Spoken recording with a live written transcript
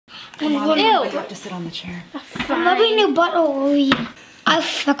Come on, Ew. I have to sit on the chair. I'm rubbing your butt all over you. I have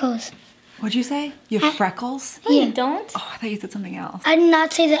freckles. What'd you say? You have freckles? No, You don't? Oh, I thought you said something else. I did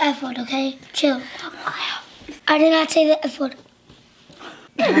not say the F word, okay? Chill. I did not say the F word.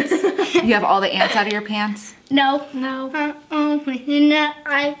 You have all the ants out of your pants? No. No. No,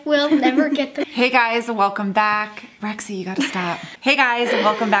 I will never get them. Hey guys, welcome back. Rexy, you gotta stop. Hey guys,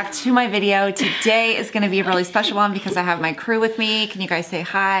 welcome back to my video. Today is gonna be a really special one because I have my crew with me. Can you guys say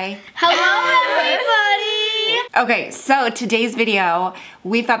hi? Hello, everybody. Okay, so today's video,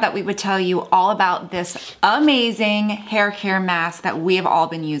 we thought that we would tell you all about this amazing hair care mask that we have all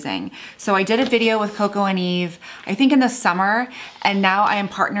been using. So I did a video with Coco and Eve, I think in the summer, and now I am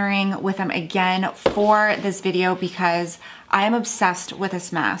partnering with them again for this video because I am obsessed with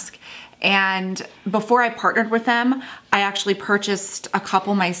this mask. And before I partnered with them, I actually purchased a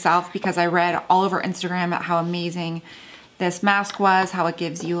couple myself because I read all over Instagram about how amazing this mask was, how it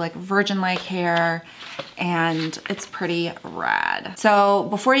gives you like virgin-like hair, and it's pretty rad. So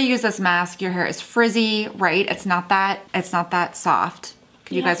before you use this mask, your hair is frizzy, right? It's not that soft.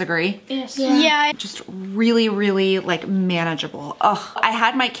 Can you guys agree? Yes. Yeah. Just really, really like manageable. Oh, I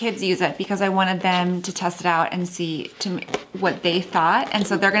had my kids use it because I wanted them to test it out and see what they thought. And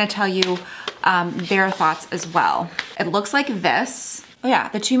so they're gonna tell you their thoughts as well. It looks like this. Oh yeah,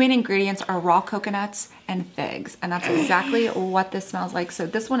 the two main ingredients are raw coconuts and figs, and that's exactly what this smells like. So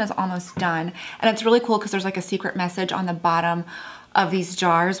this one is almost done, and it's really cool because there's like a secret message on the bottom of these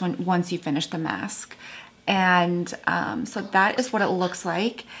jars once you finish the mask. And so that is what it looks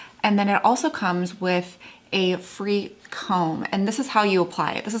like. And then it also comes with a free comb, and this is how you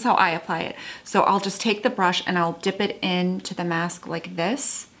apply it. This is how I apply it. So I'll just take the brush and I'll dip it into the mask like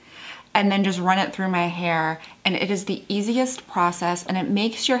this, and then just run it through my hair, and it is the easiest process, and it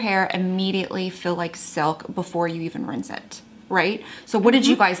makes your hair immediately feel like silk before you even rinse it, right? So what did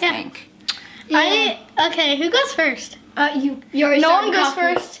you guys think? Yeah. Okay, who goes first? You already No started one goes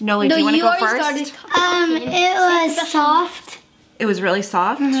talking. first. Noli, do you want to go first? It was soft. It was really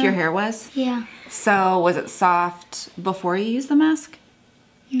soft, your hair was? Yeah. So was it soft before you used the mask?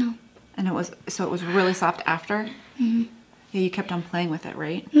 No. And it was really soft after? Mm-hmm. Yeah, you kept on playing with it,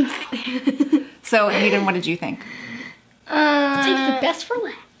 right? So Hayden, what did you think? Take the best for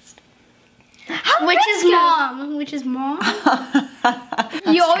last. Which is mom.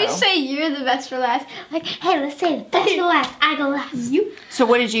 You always say you're the best for last. Like, hey, let's say the best for last. I go last. You. So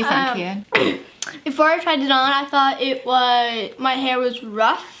what did you think, Hayden? Before I tried it on, I thought my hair was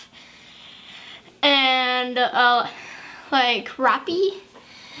rough and like crappy.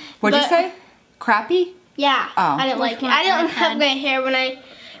 What'd you say? Crappy? Yeah, Oh. I didn't like it. I didn't have my hair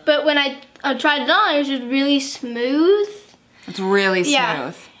but when I tried it on, it was just really smooth. It's really smooth.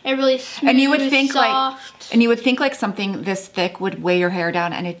 Yeah, it really smooth. And you would think soft. like something this thick would weigh your hair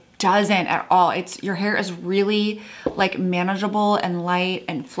down, and it doesn't at all. Your hair is really like manageable and light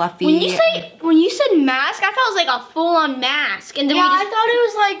and fluffy. When you said mask, I thought it was like a full-on mask, and then I thought it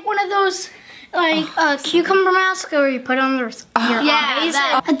was like one of those like cucumber mask where you put on your eyes.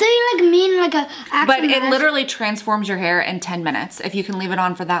 I thought you like mean like a actual But it mask. literally transforms your hair in 10 minutes. If you can leave it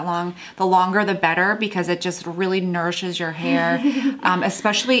on for that long, the longer the better, because it just really nourishes your hair,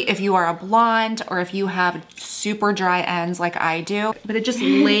 especially if you are a blonde or if you have super dry ends like I do. But it just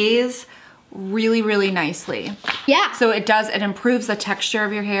lays really, really nicely. Yeah. So it improves the texture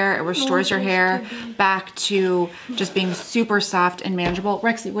of your hair. It restores your hair back to just being super soft and manageable.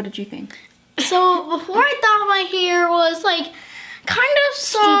 Rexy, what did you think? So before I thought my hair was like kind of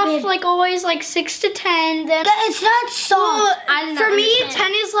soft, Stupid. like always like 6 to 10. Then It's not soft. for me,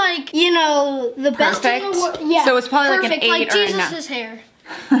 10 is like, you know, the best in the world. Yeah. So it's probably like an 8 like or a 9. Jesus' hair.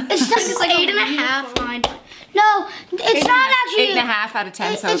 It's just It's like 8.5. Fine. No, it's not actually 8.5 out of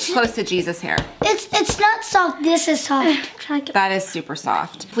 10, so it's close to Jesus' hair. It's not soft. This is soft. That is super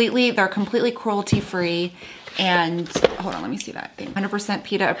soft. They're completely cruelty-free, and hold on, let me see that thing. 100%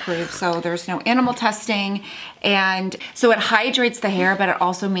 PETA approved, so there's no animal testing, and so it hydrates the hair, but it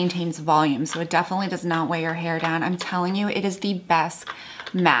also maintains volume, so it definitely does not weigh your hair down. I'm telling you, it is the best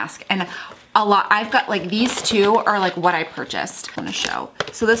mask, and I've got like these two are like what I purchased. I want to show.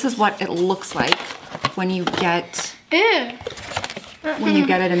 So this is what it looks like when you get it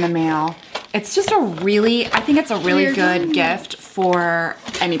in the mail. It's just I think it's a really good gift for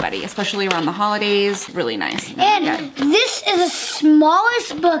anybody, especially around the holidays. Really nice. And this is the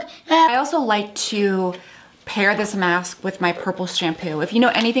smallest book. I also like to pair this mask with my purple shampoo. If you know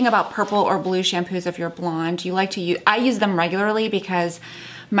anything about purple or blue shampoos, if you're blonde, you like to use, I use them regularly because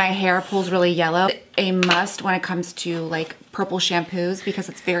my hair pulls really yellow. A must when it comes to like purple shampoos because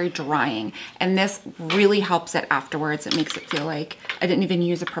it's very drying. And this really helps it afterwards. It makes it feel like I didn't even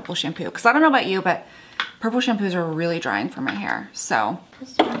use a purple shampoo. Because I don't know about you, but purple shampoos are really drying for my hair. So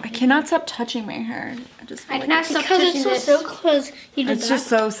I cannot stop touching my hair. I just feel I cannot stop Because touching it's so this. silk, because you did It's that. just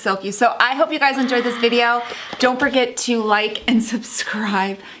so silky. So I hope you guys enjoyed this video. Don't forget to like and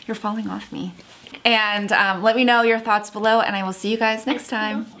subscribe. You're falling off me. And let me know your thoughts below, and I will see you guys next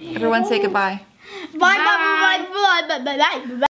time. Everyone say goodbye. Bye, bye, bye, bye, bye, bye, bye, bye.